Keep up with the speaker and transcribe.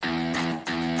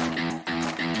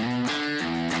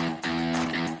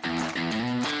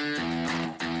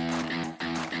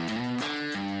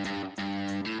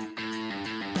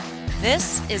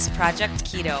This is Project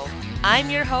Keto.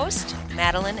 I'm your host,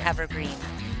 Madeline Evergreen.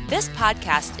 This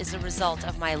podcast is a result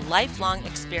of my lifelong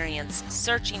experience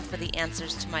searching for the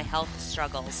answers to my health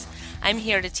struggles. I'm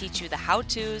here to teach you the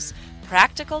how-tos,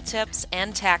 practical tips,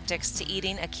 and tactics to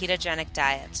eating a ketogenic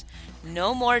diet.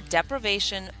 No more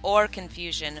deprivation or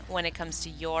confusion when it comes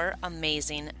to your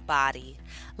amazing body.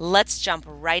 Let's jump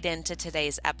right into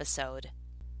today's episode.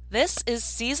 This is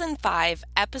Season 5,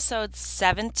 Episode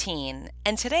 17,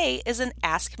 and today is an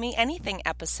Ask Me Anything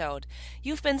episode.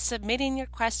 You've been submitting your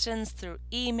questions through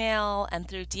email and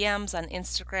through DMs on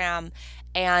Instagram,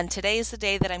 and today is the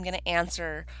day that I'm going to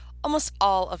answer almost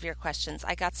all of your questions.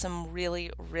 I got some really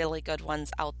good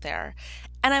ones out there.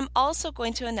 And I'm also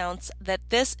going to announce that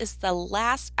this is the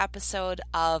last episode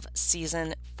of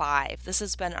Season 5. This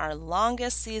has been our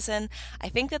longest season. I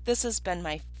think that this has been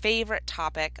my favorite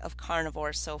topic of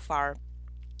carnivore so far.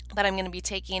 But I'm going to be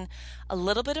taking a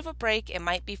little bit of a break. It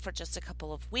might be for just a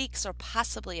couple of weeks or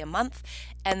possibly a month.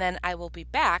 And then I will be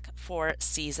back for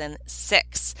Season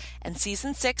 6. And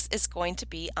Season 6 is going to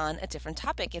be on a different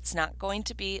topic. It's not going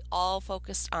to be all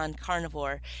focused on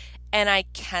carnivore. And I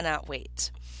cannot wait.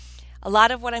 A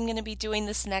lot of what I'm going to be doing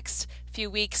this next few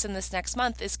weeks and this next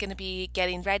month is going to be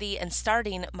getting ready and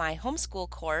starting my homeschool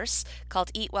course called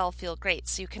Eat Well, Feel Great.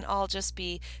 So you can all just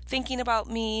be thinking about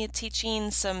me teaching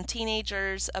some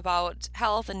teenagers about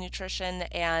health and nutrition,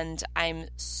 and I'm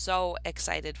so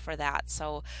excited for that.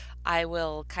 So I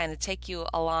will kind of take you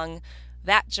along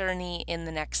that journey in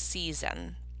the next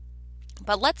season.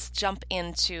 But let's jump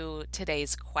into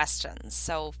today's questions.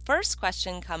 So first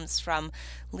question comes from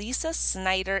Lisa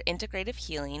Snyder Integrative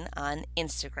Healing on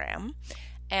Instagram.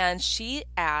 And she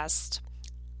asked,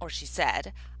 or she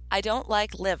said, I don't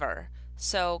like liver,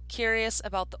 so curious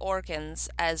about the organs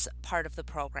as part of the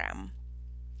program.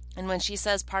 And when she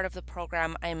says part of the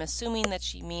program, I'm assuming that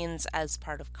she means as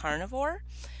part of carnivore.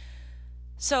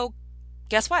 So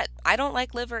guess what? I don't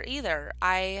like liver either.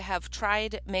 I have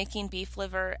tried making beef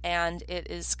liver and it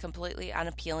is completely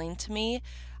unappealing to me.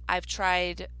 I've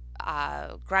tried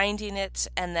grinding it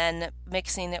and then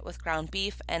mixing it with ground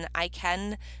beef, and I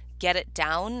can get it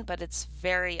down, but it's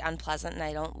very unpleasant and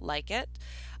I don't like it.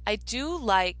 I do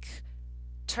like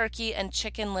turkey and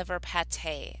chicken liver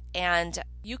pate, and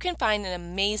you can find an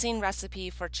amazing recipe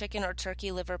for chicken or turkey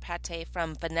liver pate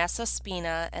from Vanessa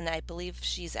Spina, and I believe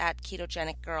she's at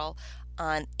Ketogenic Girl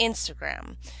on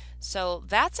Instagram. So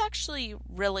that's actually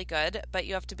really good, but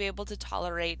you have to be able to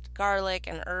tolerate garlic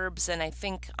and herbs and I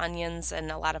think onions and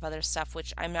a lot of other stuff,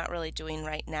 which I'm not really doing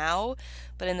right now,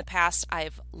 but in the past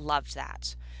I've loved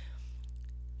that.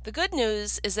 The good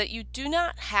news is that you do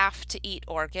not have to eat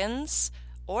organs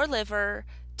or liver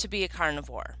to be a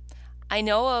carnivore. I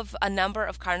know of a number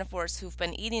of carnivores who've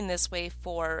been eating this way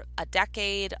for a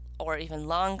decade or even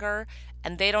longer,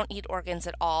 and they don't eat organs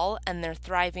at all, and they're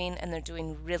thriving and they're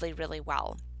doing really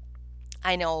well.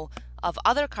 I know of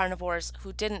other carnivores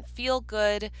who didn't feel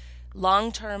good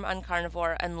long-term on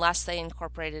carnivore unless they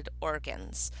incorporated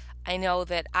organs. I know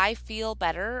that I feel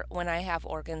better when I have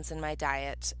organs in my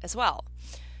diet as well.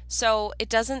 So it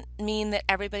doesn't mean that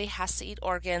everybody has to eat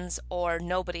organs or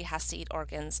nobody has to eat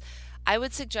organs. I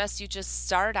would suggest you just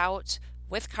start out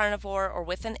with carnivore or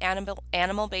with an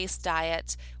animal-based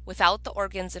diet without the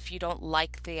organs if you don't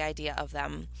like the idea of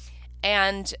them.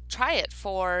 And try it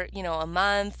for, a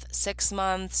month, 6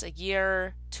 months, a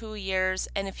year, 2 years.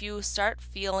 And if you start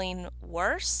feeling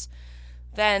worse,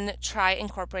 then try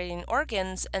incorporating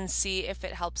organs and see if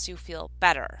it helps you feel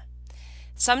better.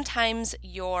 Sometimes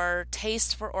your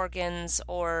taste for organs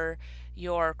or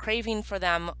your craving for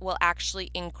them will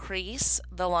actually increase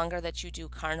the longer that you do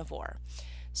carnivore.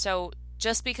 So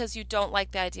just because you don't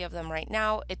like the idea of them right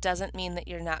now, it doesn't mean that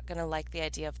you're not going to like the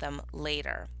idea of them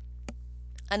later.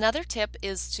 Another tip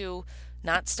is to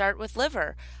not start with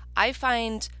liver. I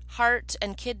find heart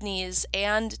and kidneys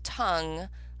and tongue,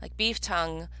 like beef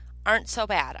tongue, aren't so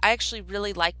bad. I actually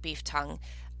really like beef tongue.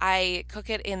 I cook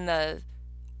it in the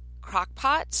crock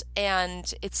pot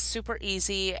and it's super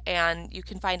easy, and you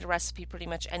can find a recipe pretty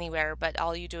much anywhere, but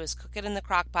all you do is cook it in the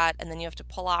crock pot and then you have to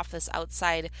pull off this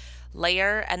outside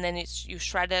layer, and then you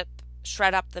shred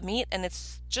up the meat, and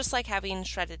it's just like having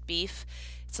shredded beef.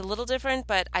 It's a little different,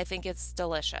 but I think it's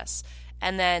delicious.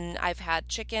 And then I've had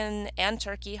chicken and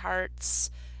turkey hearts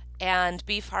and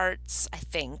beef hearts, I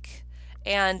think,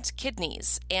 and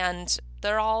kidneys, and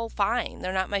they're all fine.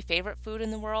 They're not my favorite food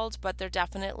in the world, but they're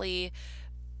definitely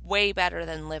way better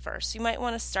than liver. So you might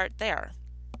want to start there.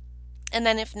 And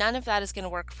then if none of that is going to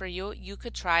work for you, you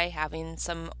could try having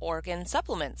some organ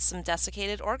supplements, some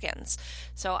desiccated organs.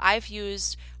 So I've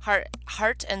used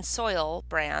Heart and Soil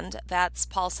brand, that's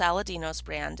Paul Saladino's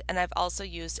brand, and I've also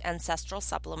used Ancestral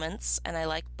Supplements, and I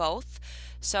like both.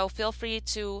 So feel free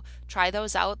to try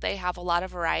those out. They have a lot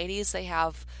of varieties. They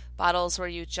have bottles where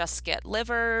you just get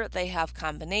liver, they have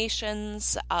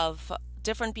combinations of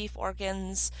different beef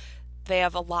organs. They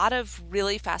have a lot of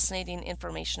really fascinating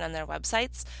information on their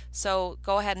websites, so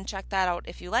go ahead and check that out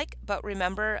if you like. But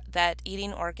remember that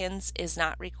eating organs is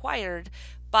not required,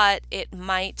 but it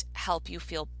might help you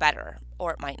feel better,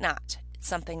 or it might not. It's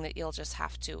something that you'll just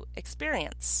have to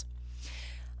experience.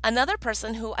 Another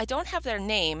person who I don't have their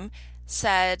name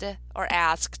said or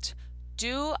asked,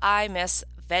 do I miss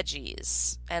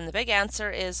veggies? And the big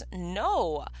answer is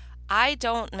no. I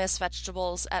don't miss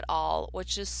vegetables at all,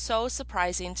 which is so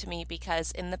surprising to me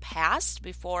because in the past,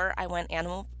 before I went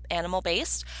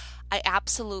animal-based, I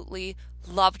absolutely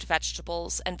loved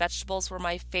vegetables, and vegetables were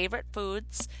my favorite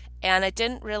foods, and I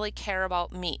didn't really care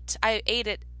about meat. I ate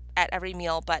it at every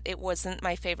meal, but it wasn't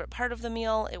my favorite part of the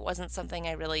meal. It wasn't something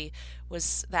I really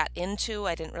was that into.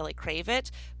 I didn't really crave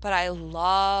it, but I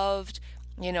loved,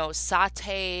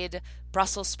 sautéed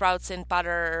Brussels sprouts in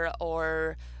butter,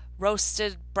 or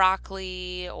roasted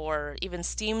broccoli, or even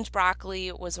steamed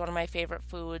broccoli was one of my favorite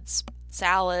foods.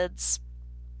 Salads,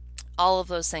 all of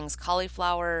those things,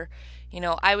 cauliflower.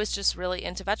 I was just really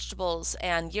into vegetables,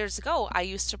 and years ago I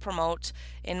used to promote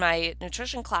in my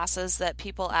nutrition classes that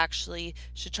people actually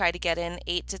should try to get in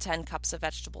 8 to 10 cups of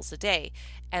vegetables a day.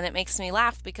 And it makes me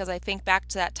laugh because I think back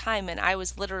to that time and I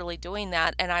was literally doing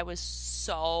that, and I was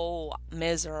so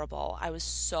miserable. I was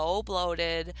so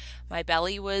bloated. My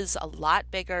belly was a lot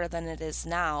bigger than it is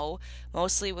now,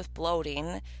 mostly with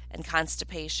bloating and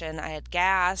constipation. I had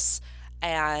gas,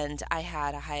 and I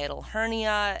had a hiatal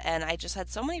hernia, and I just had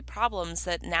so many problems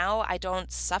that now I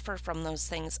don't suffer from those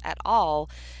things at all,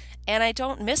 and I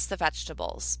don't miss the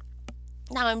vegetables.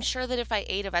 Now, I'm sure that if I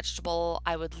ate a vegetable,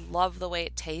 I would love the way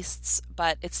it tastes,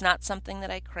 but it's not something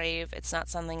that I crave. It's not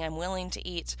something I'm willing to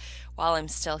eat while I'm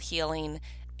still healing,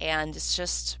 and it's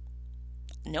just,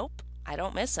 nope, I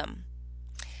don't miss them.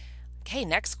 Okay,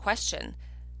 next question.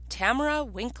 Tamara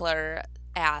Winkler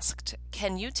asked,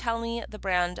 can you tell me the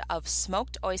brand of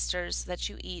smoked oysters that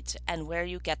you eat and where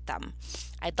you get them?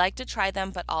 I'd like to try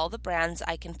them, but all the brands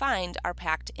I can find are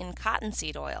packed in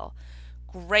cottonseed oil.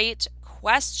 Great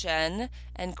question,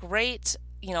 and great,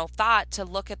 thought to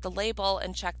look at the label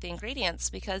and check the ingredients,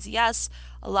 because yes,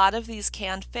 a lot of these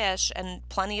canned fish and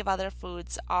plenty of other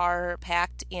foods are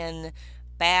packed in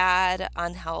bad,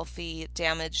 unhealthy,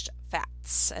 damaged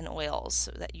fats and oils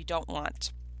that you don't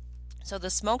want. So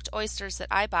the smoked oysters that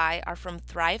I buy are from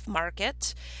Thrive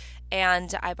Market,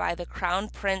 and I buy the Crown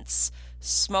Prince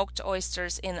smoked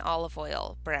oysters in olive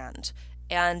oil brand,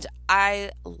 and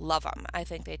I love them. I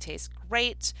think they taste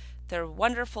great. They're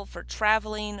wonderful for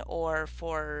traveling or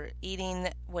for eating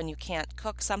when you can't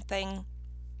cook something.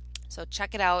 So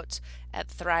check it out at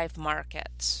Thrive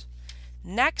Market.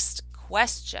 Next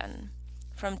question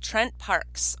from Trent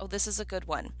Parks. Oh, this is a good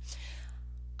one.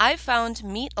 I've found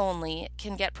meat only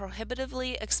can get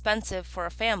prohibitively expensive for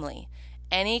a family.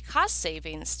 Any cost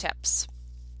savings tips?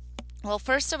 Well,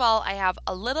 first of all, I have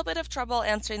a little bit of trouble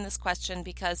answering this question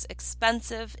because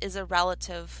expensive is a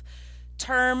relative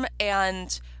term,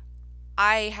 and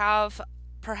I have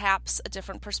perhaps a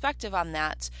different perspective on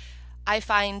that. I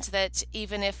find that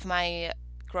even if my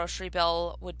grocery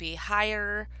bill would be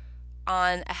higher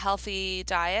on a healthy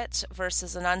diet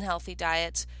versus an unhealthy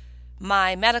diet,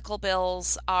 my medical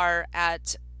bills are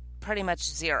at pretty much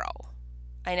zero.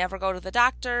 I never go to the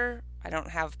doctor. I don't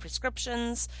have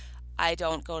prescriptions. I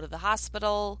don't go to the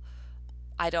hospital.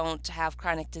 I don't have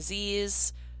chronic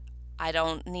disease. I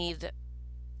don't need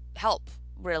help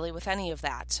really with any of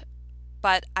that.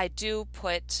 But I do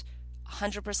put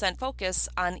 100% focus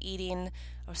on eating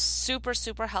a super,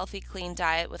 super healthy, clean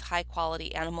diet with high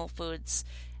quality animal foods.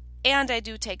 And I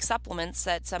do take supplements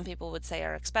that some people would say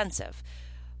are expensive.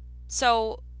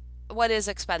 So what is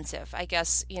expensive? I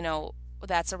guess,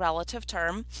 that's a relative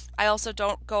term. I also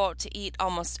don't go out to eat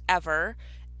almost ever,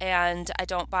 and I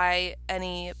don't buy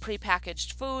any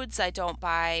prepackaged foods. I don't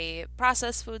buy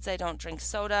processed foods. I don't drink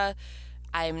soda.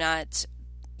 I'm not,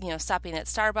 stopping at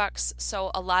Starbucks. So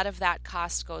a lot of that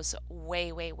cost goes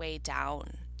way, way, way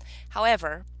down.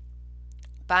 However,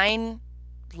 buying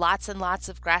lots and lots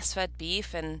of grass-fed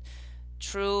beef and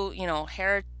true,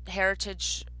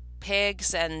 heritage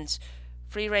pigs and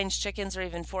free-range chickens or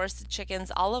even forested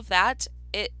chickens, all of that,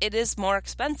 it is more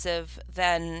expensive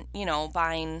than,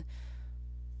 buying,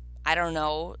 I don't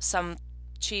know, some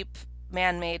cheap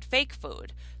man-made fake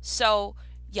food. So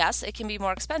yes, it can be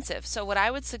more expensive. So what I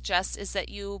would suggest is that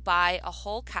you buy a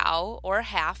whole cow or a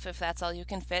half, if that's all you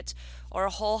can fit, or a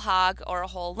whole hog or a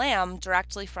whole lamb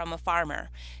directly from a farmer.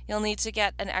 You'll need to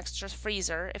get an extra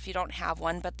freezer if you don't have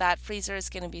one, but that freezer is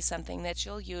going to be something that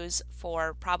you'll use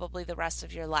for probably the rest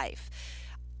of your life.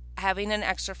 Having an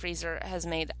extra freezer has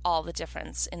made all the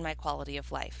difference in my quality of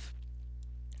life.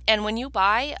 And when you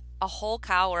buy a whole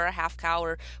cow or a half cow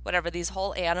or whatever, these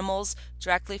whole animals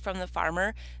directly from the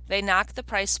farmer, they knock the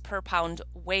price per pound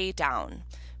way down.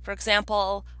 For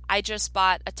example, I just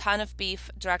bought a ton of beef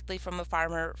directly from a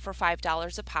farmer for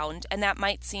 $5 a pound, and that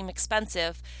might seem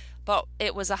expensive, but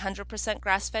it was 100%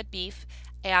 grass-fed beef,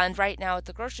 and right now at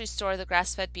the grocery store, the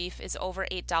grass-fed beef is over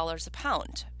 $8 a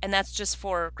pound, and that's just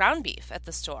for ground beef at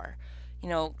the store.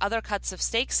 Other cuts of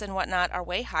steaks and whatnot are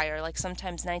way higher, like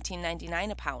sometimes $19.99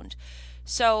 a pound.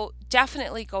 So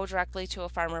definitely go directly to a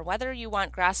farmer, whether you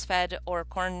want grass-fed or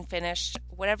corn finished,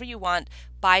 whatever you want,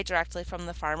 buy directly from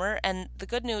the farmer. And the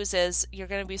good news is you're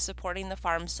going to be supporting the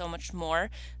farm so much more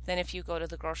than if you go to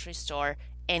the grocery store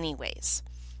anyways.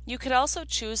 You could also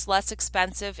choose less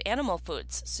expensive animal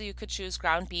foods. So you could choose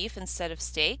ground beef instead of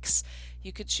steaks.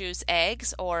 You could choose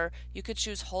eggs, or you could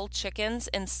choose whole chickens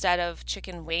instead of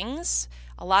chicken wings.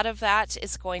 A lot of that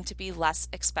is going to be less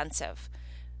expensive.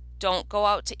 Don't go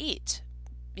out to eat.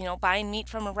 Buying meat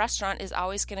from a restaurant is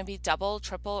always going to be double,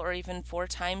 triple, or even 4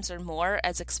 times or more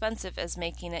as expensive as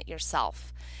making it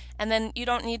yourself. And then you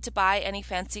don't need to buy any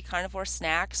fancy carnivore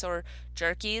snacks or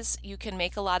jerkies. You can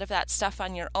make a lot of that stuff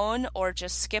on your own or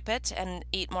just skip it and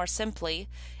eat more simply.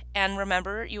 And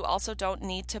remember, you also don't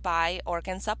need to buy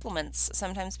organ supplements.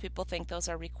 Sometimes people think those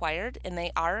are required, and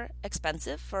they are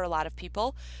expensive for a lot of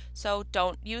people. So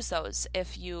don't use those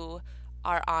if you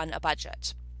are on a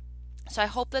budget. So I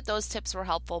hope that those tips were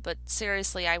helpful, but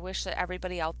seriously, I wish that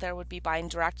everybody out there would be buying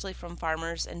directly from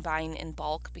farmers and buying in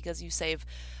bulk, because you save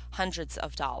hundreds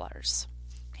of dollars.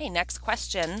 Okay, next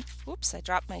question. Oops, I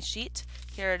dropped my sheet.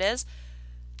 Here it is.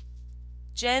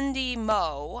 Jendi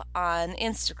Mo on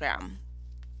Instagram.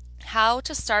 How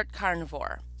to start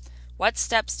carnivore. What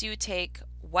steps do you take?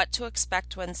 What to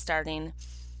expect when starting?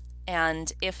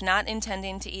 And if not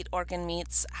intending to eat organ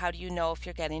meats, how do you know if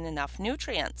you're getting enough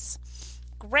nutrients?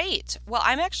 Great. Well,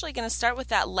 I'm actually going to start with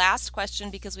that last question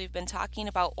because we've been talking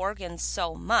about organs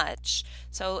so much.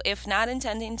 So if not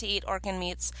intending to eat organ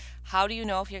meats, how do you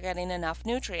know if you're getting enough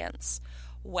nutrients?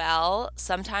 Well,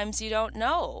 sometimes you don't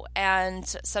know, and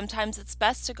sometimes it's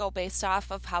best to go based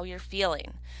off of how you're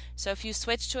feeling. So if you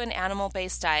switch to an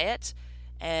animal-based diet,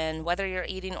 and whether you're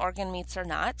eating organ meats or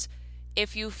not,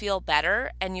 if you feel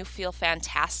better and you feel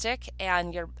fantastic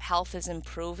and your health is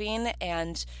improving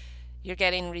and you're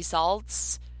getting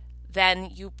results, then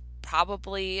you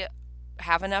probably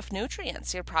have enough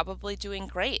nutrients. You're probably doing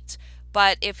great.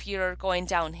 But if you're going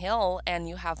downhill and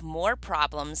you have more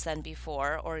problems than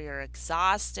before, or you're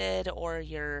exhausted, or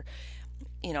your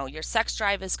sex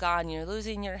drive is gone, you're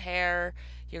losing your hair,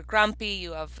 you're grumpy,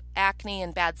 you have acne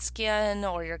and bad skin,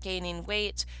 or you're gaining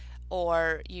weight,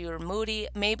 or you're moody,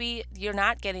 maybe you're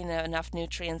not getting enough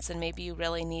nutrients, and maybe you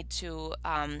really need to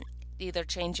either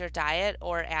change your diet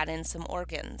or add in some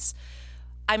organs.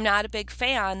 I'm not a big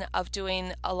fan of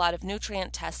doing a lot of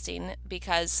nutrient testing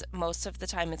because most of the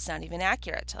time it's not even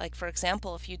accurate. Like, for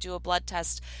example, if you do a blood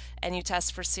test and you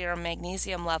test for serum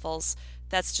magnesium levels,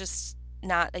 that's just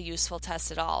not a useful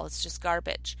test at all. It's just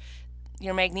garbage.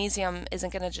 Your magnesium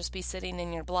isn't going to just be sitting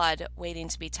in your blood waiting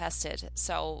to be tested.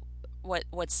 So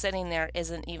what's sitting there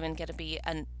isn't even going to be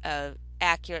an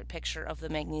accurate picture of the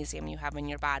magnesium you have in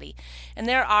your body. And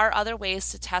there are other ways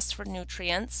to test for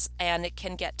nutrients, and it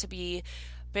can get to be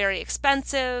very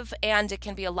expensive, and it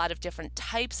can be a lot of different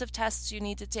types of tests you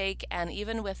need to take, and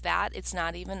even with that, it's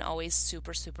not even always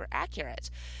super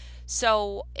accurate.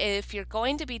 So if you're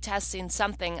going to be testing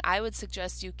something, I would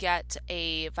suggest you get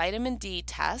a vitamin D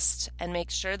test and make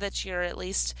sure that you're at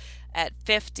least at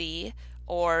 50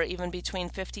 or even between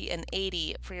 50 and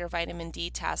 80 for your vitamin D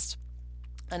test.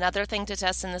 Another thing to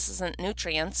test, and this isn't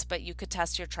nutrients, but you could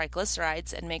test your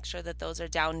triglycerides and make sure that those are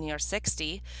down near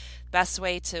 60. Best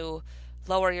way to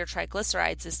lower your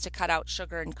triglycerides is to cut out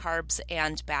sugar and carbs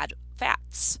and bad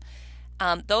fats.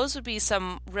 Those would be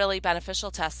some really beneficial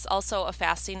tests. Also, a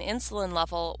fasting insulin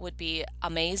level would be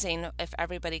amazing if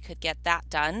everybody could get that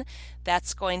done.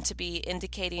 That's going to be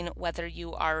indicating whether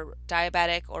you are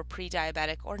diabetic or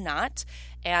pre-diabetic or not,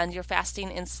 and your fasting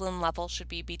insulin level should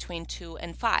be between 2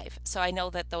 and 5. So I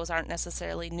know that those aren't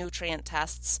necessarily nutrient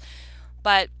tests,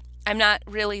 but I'm not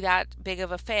really that big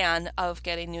of a fan of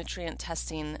getting nutrient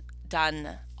testing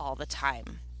done all the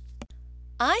time.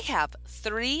 I have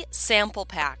 3 sample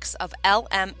packs of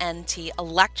LMNT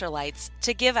electrolytes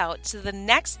to give out to the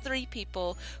next 3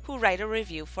 people who write a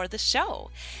review for the show.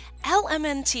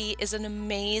 LMNT is an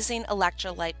amazing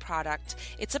electrolyte product.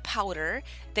 It's a powder.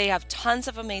 They have tons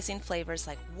of amazing flavors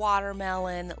like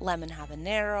watermelon, lemon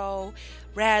habanero,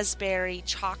 raspberry,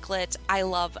 chocolate. I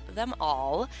love them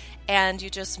all. And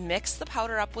you just mix the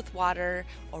powder up with water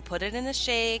or put it in a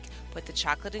shake, put the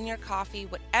chocolate in your coffee,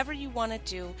 whatever you want to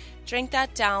do. Drink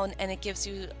that down and it gives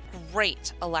you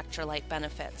great electrolyte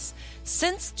benefits.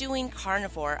 Since doing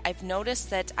Carnivore, I've noticed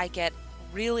that I get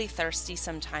really thirsty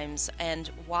sometimes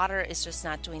and water is just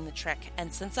not doing the trick.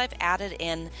 And since I've added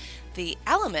in the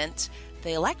element,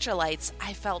 the electrolytes,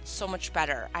 I felt so much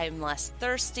better. I'm less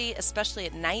thirsty, especially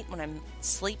at night when I'm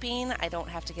sleeping. I don't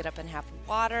have to get up and have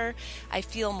water. I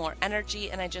feel more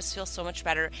energy and I just feel so much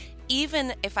better,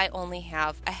 even if I only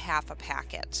have a half a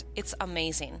packet. It's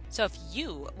amazing. So if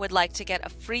you would like to get a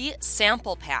free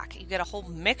sample pack, you get a whole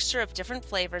mixture of different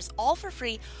flavors, all for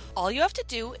free. All you have to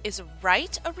do is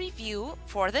write a review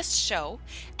for this show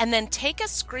and then take a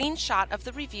screenshot of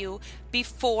the review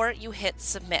before you hit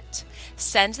submit.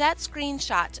 Send that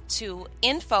screenshot to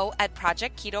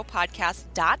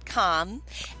info@projectketopodcast.com,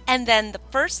 and then the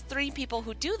first 3 people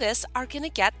who do this are going to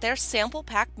get their sample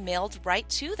pack mailed right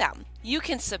to them. You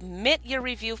can submit your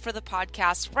review for the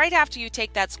podcast right after you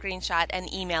take that screenshot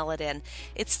and email it in.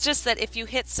 It's just that if you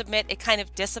hit submit, it kind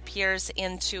of disappears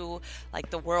into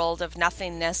like the world of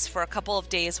nothingness for a couple of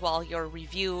days while your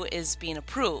review is being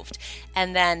approved,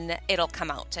 and then it'll come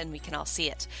out and we can all see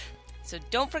it. So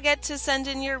don't forget to send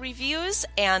in your reviews,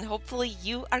 and hopefully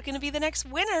you are going to be the next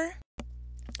winner.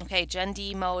 Okay, Jen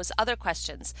D. Mo's other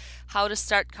questions. How to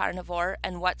start Carnivore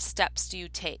and what steps do you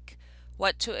take?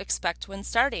 What to expect when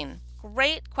starting?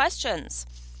 Great questions.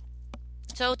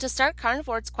 So to start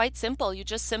Carnivore, it's quite simple. You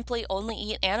just simply only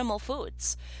eat animal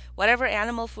foods. Whatever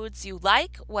animal foods you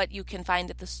like, what you can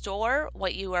find at the store,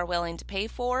 what you are willing to pay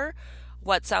for,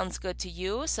 what sounds good to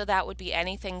you. So that would be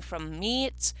anything from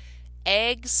meat,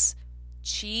 eggs,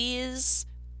 cheese,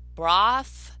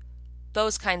 broth,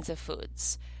 those kinds of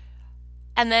foods.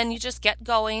 And then you just get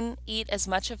going, eat as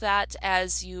much of that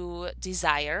as you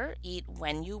desire, eat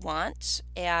when you want,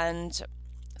 and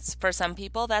for some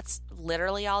people, that's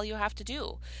literally all you have to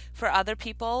do. For other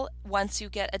people, once you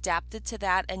get adapted to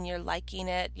that and you're liking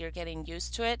it, you're getting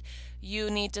used to it,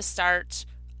 you need to start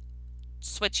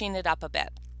switching it up a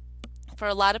bit. For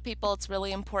a lot of people, it's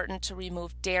really important to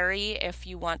remove dairy if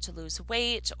you want to lose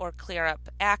weight or clear up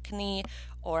acne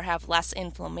or have less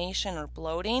inflammation or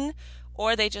bloating,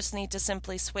 or they just need to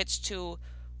simply switch to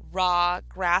raw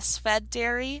grass-fed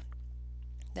dairy.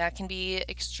 That can be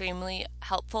extremely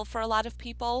helpful for a lot of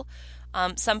people.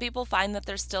 Some people find that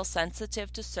they're still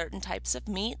sensitive to certain types of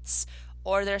meats,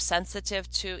 or they're sensitive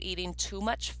to eating too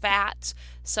much fat.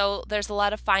 So there's a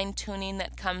lot of fine-tuning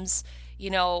that comes,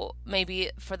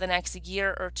 maybe for the next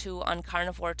year or 2 on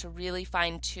Carnivore to really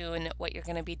fine-tune what you're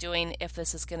going to be doing if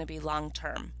this is going to be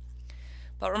long-term.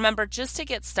 But remember, just to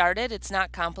get started, it's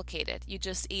not complicated. You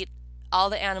just eat all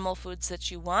the animal foods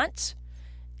that you want,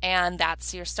 and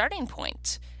that's your starting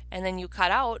point. And then you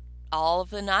cut out all of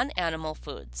the non-animal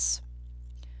foods.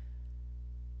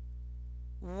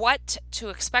 What to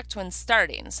expect when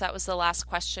starting? So that was the last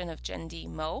question of Jen D.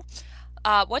 Mo.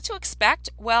 What to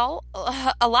expect? Well,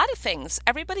 a lot of things.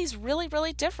 Everybody's really,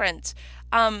 really different.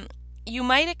 You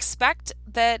might expect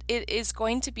that it is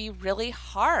going to be really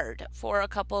hard for a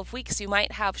couple of weeks. You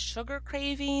might have sugar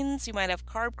cravings, you might have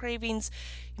carb cravings,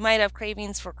 you might have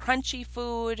cravings for crunchy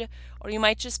food, or you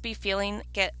might just be feeling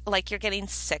like you're getting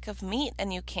sick of meat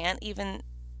and you can't even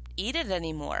eat it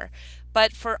anymore.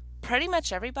 But for pretty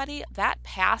much everybody, that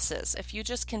passes. If you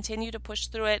just continue to push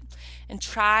through it and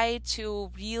try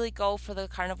to really go for the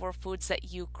carnivore foods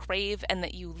that you crave and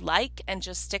that you like and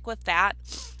just stick with that,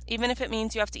 even if it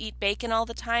means you have to eat bacon all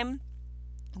the time,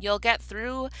 you'll get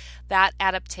through that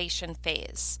adaptation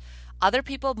phase. Other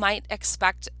people might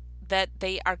expect that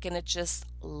they are going to just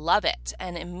love it,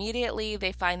 and immediately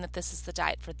they find that this is the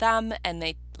diet for them and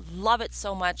they love it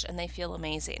so much and they feel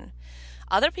amazing.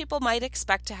 Other people might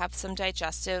expect to have some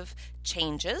digestive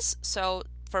changes. So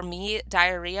for me,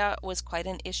 diarrhea was quite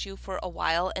an issue for a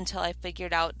while until I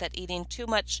figured out that eating too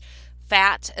much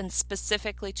fat, and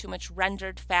specifically too much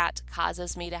rendered fat,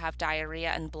 causes me to have diarrhea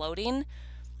and bloating.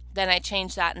 Then I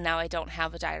changed that and now I don't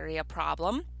have a diarrhea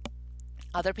problem.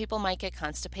 Other people might get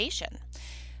constipation.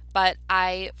 But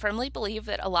I firmly believe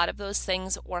that a lot of those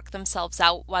things work themselves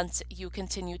out once you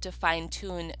continue to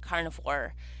fine-tune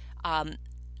Carnivore.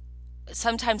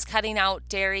 Sometimes cutting out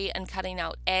dairy and cutting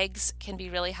out eggs can be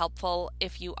really helpful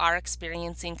if you are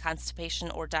experiencing constipation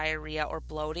or diarrhea or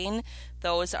bloating.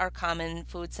 Those are common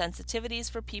food sensitivities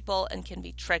for people and can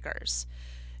be triggers.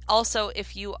 Also,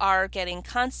 if you are getting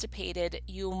constipated,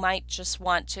 you might just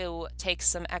want to take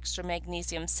some extra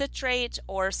magnesium citrate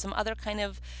or some other kind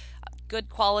of good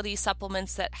quality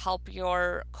supplements that help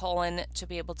your colon to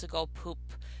be able to go poop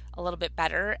a little bit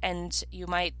better, and you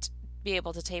might be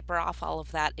able to taper off all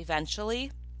of that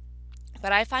eventually.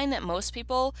 But I find that most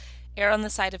people err on the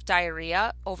side of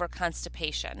diarrhea over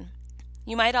constipation.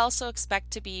 You might also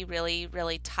expect to be really,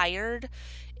 really tired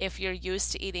if you're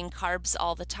used to eating carbs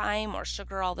all the time or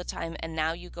sugar all the time, and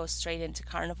now you go straight into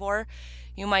carnivore.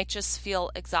 You might just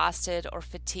feel exhausted or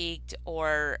fatigued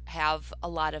or have a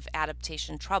lot of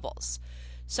adaptation troubles.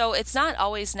 So it's not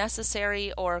always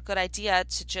necessary or a good idea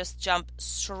to just jump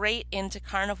straight into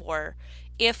carnivore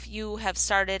if you have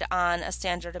started on a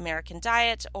standard American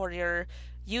diet or you're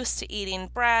used to eating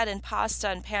bread and pasta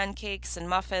and pancakes and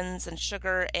muffins and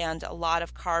sugar and a lot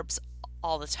of carbs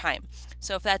all the time.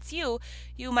 So if that's you,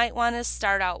 you might want to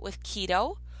start out with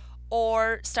keto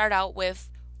or start out with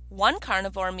one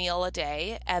carnivore meal a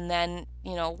day and then,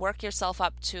 work yourself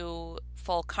up to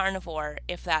full carnivore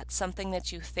if that's something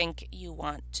that you think you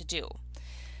want to do.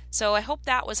 So I hope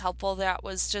that was helpful. That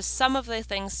was just some of the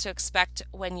things to expect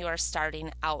when you are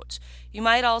starting out. You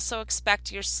might also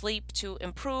expect your sleep to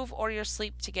improve or your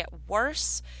sleep to get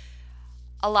worse.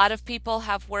 A lot of people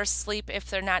have worse sleep if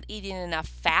they're not eating enough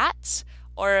fat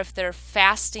or if they're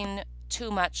fasting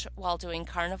too much while doing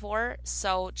carnivore.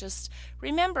 So just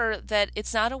remember that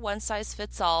it's not a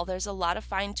one-size-fits-all. There's a lot of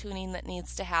fine-tuning that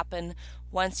needs to happen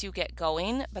once you get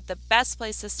going, but the best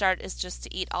place to start is just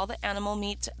to eat all the animal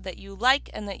meat that you like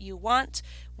and that you want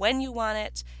when you want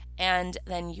it, and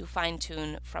then you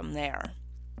fine-tune from there.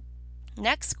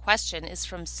 Next question is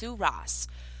from Sue Ross.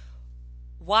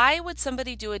 Why would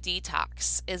somebody do a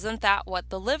detox? Isn't that what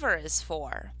the liver is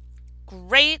for?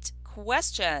 Great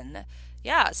question.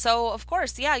 Yeah, so of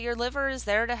course, your liver is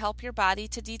there to help your body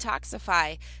to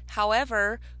detoxify.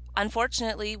 However,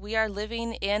 unfortunately, we are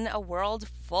living in a world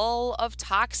full of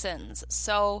toxins.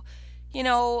 So,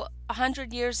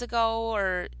 100 years ago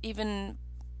or even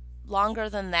longer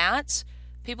than that,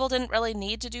 people didn't really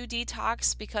need to do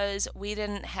detox because we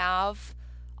didn't have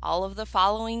all of the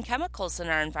following chemicals in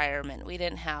our environment. We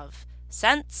didn't have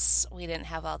scents. We didn't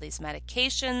have all these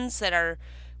medications that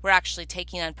we're actually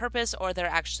taking on purpose or they're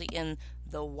actually in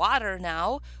the water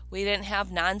now. We didn't have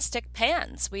nonstick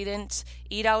pans. We didn't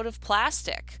eat out of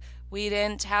plastic. We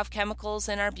didn't have chemicals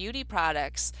in our beauty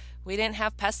products. We didn't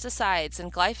have pesticides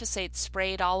and glyphosate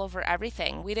sprayed all over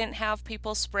everything. We didn't have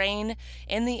people spraying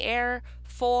in the air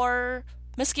for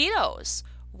mosquitoes.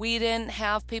 We didn't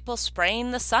have people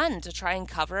spraying the sun to try and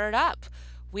cover it up.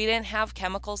 We didn't have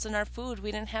chemicals in our food.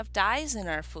 We didn't have dyes in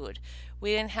our food.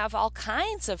 We didn't have all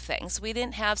kinds of things. We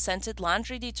didn't have scented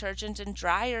laundry detergent and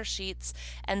dryer sheets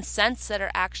and scents that are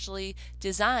actually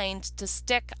designed to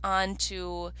stick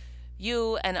onto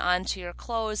you and onto your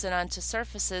clothes and onto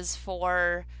surfaces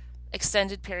for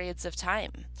extended periods of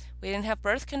time. We didn't have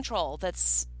birth control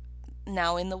that's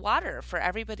now in the water for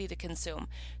everybody to consume.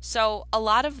 So a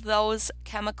lot of those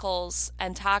chemicals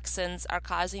and toxins are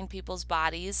causing people's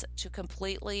bodies to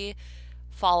completely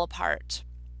fall apart.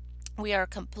 We are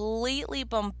completely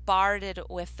bombarded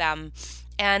with them,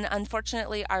 and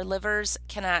unfortunately our livers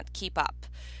cannot keep up.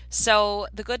 So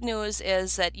the good news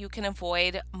is that you can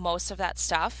avoid most of that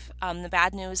stuff. The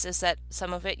bad news is that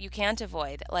some of it you can't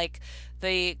avoid, like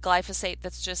the glyphosate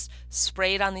that's just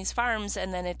sprayed on these farms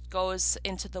and then it goes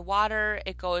into the water,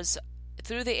 it goes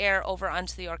through the air over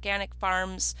onto the organic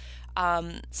farms.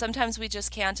 Sometimes we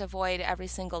just can't avoid every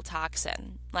single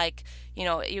toxin. Like,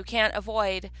 you can't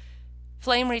avoid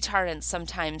flame retardants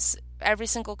sometimes. Every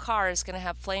single car is going to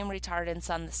have flame retardants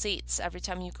on the seats. Every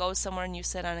time you go somewhere and you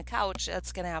sit on a couch,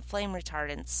 that's going to have flame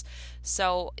retardants.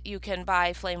 So you can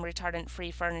buy flame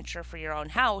retardant-free furniture for your own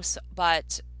house,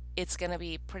 but it's going to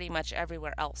be pretty much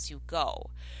everywhere else you go.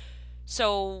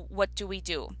 So what do we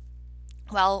do?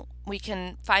 Well, we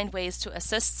can find ways to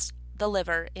assist the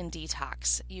liver in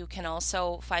detox. You can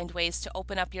also find ways to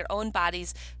open up your own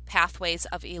body's pathways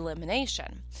of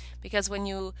elimination. Because when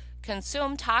you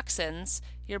consume toxins,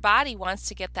 your body wants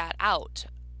to get that out.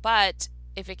 But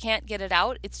if it can't get it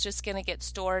out, it's just going to get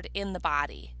stored in the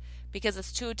body because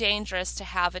it's too dangerous to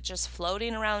have it just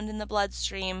floating around in the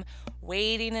bloodstream,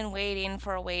 waiting and waiting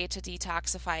for a way to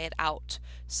detoxify it out.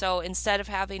 So instead of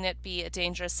having it be a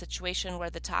dangerous situation where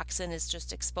the toxin is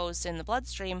just exposed in the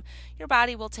bloodstream, your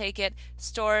body will take it,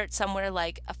 store it somewhere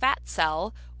like a fat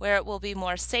cell where it will be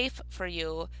more safe for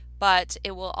you, but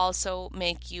it will also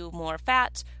make you more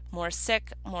fat, more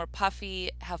sick, more puffy,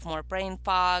 have more brain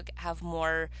fog, have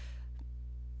more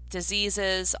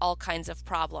diseases, all kinds of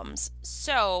problems.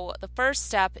 So the first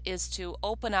step is to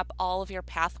open up all of your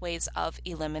pathways of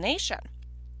elimination.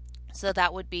 So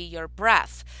that would be your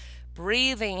breath.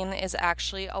 Breathing is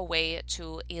actually a way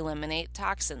to eliminate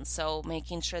toxins. So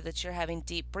making sure that you're having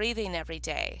deep breathing every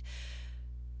day.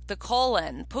 The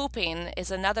colon, pooping,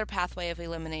 is another pathway of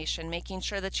elimination, making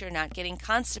sure that you're not getting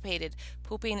constipated.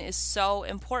 Pooping is so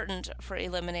important for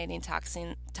eliminating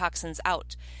toxins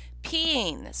out.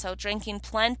 Peeing, so drinking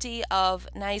plenty of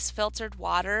nice filtered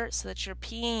water so that you're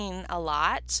peeing a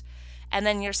lot. And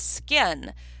then your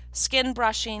skin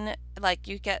brushing, like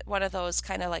you get one of those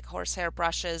kind of like horsehair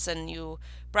brushes and you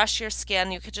brush your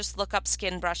skin. You could just look up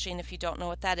skin brushing if you don't know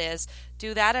what that is.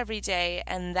 Do that every day,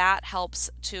 and that helps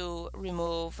to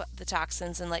remove the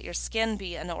toxins and let your skin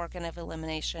be an organ of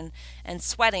elimination. And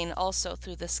sweating also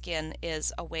through the skin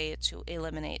is a way to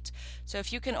eliminate. So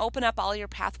if you can open up all your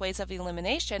pathways of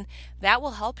elimination, that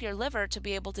will help your liver to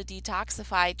be able to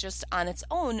detoxify just on its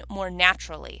own more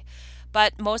naturally.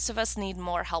 But most of us need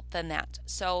more help than that.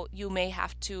 So you may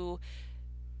have to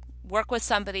work with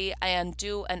somebody and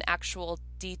do an actual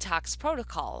detox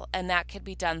protocol. And that could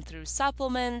be done through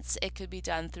supplements. It could be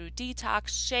done through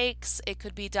detox shakes. It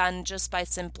could be done just by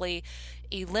simply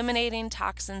eliminating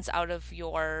toxins out of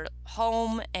your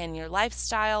home and your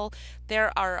lifestyle.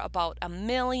 There are about 1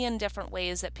 million different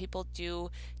ways that people do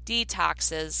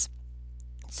detoxes.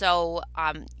 So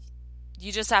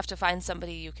you just have to find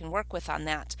somebody you can work with on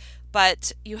that.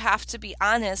 But you have to be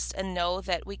honest and know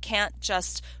that we can't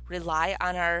just rely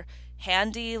on our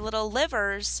handy little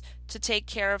livers to take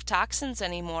care of toxins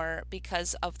anymore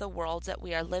because of the world that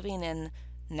we are living in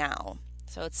now.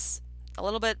 So it's a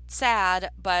little bit sad,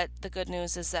 but the good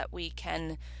news is that we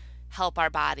can help our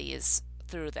bodies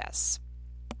through this.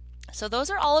 So those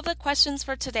are all of the questions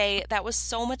for today. That was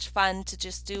so much fun to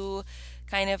just do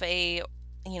kind of a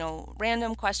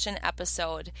random question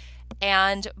episode.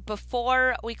 And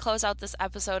before we close out this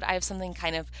episode, I have something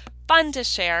kind of fun to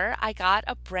share. I got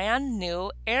a brand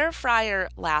new air fryer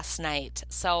last night.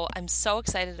 So I'm so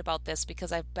excited about this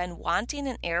because I've been wanting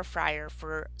an air fryer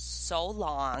for so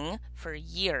long, for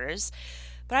years.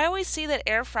 But I always see that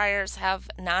air fryers have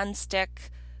nonstick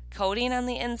coating on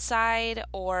the inside,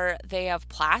 or they have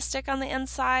plastic on the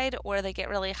inside, or they get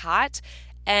really hot.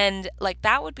 And like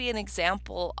that would be an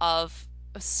example of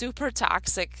a super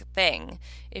toxic thing.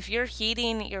 If you're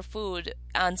heating your food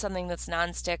on something that's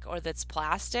nonstick or that's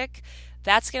plastic,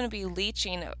 that's going to be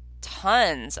leaching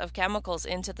tons of chemicals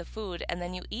into the food, and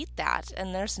then you eat that,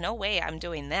 and there's no way I'm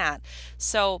doing that.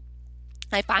 So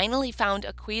I finally found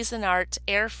a Cuisinart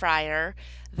air fryer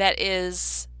that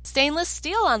is stainless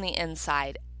steel on the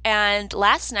inside. And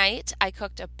last night I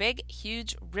cooked a big,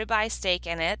 huge ribeye steak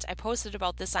in it. I posted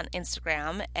about this on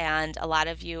Instagram, and a lot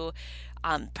of you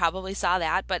probably saw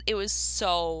that, but it was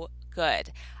so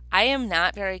good. I am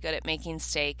not very good at making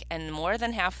steak, and more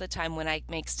than half the time when I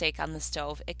make steak on the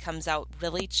stove, it comes out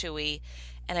really chewy,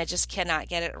 and I just cannot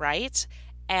get it right.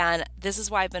 And this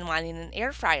is why I've been wanting an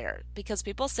air fryer, because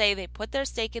people say they put their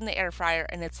steak in the air fryer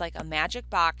and it's like a magic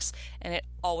box and it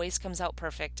always comes out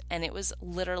perfect. And it was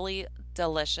literally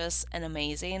delicious and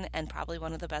amazing, and probably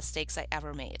one of the best steaks I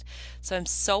ever made. So I'm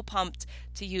so pumped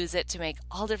to use it to make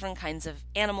all different kinds of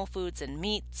animal foods and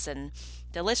meats and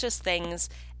delicious things.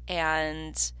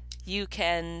 And you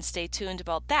can stay tuned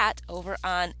about that over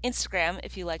on Instagram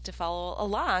if you like to follow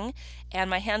along. And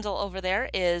my handle over there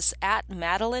is at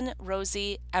Madeline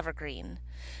Rosie Evergreen.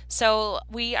 So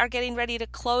we are getting ready to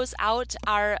close out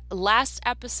our last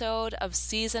episode of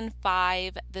season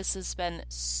 5. This has been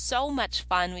so much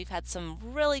fun. We've had some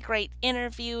really great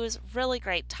interviews, really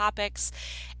great topics,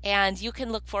 and you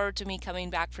can look forward to me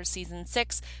coming back for season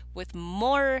 6 with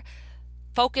more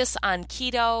focus on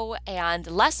keto and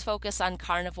less focus on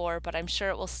carnivore, but I'm sure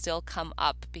it will still come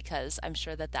up because I'm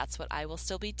sure that that's what I will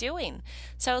still be doing.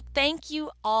 So thank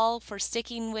you all for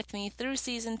sticking with me through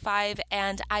season 5,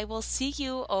 and I will see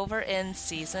you over in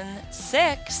season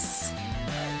 6.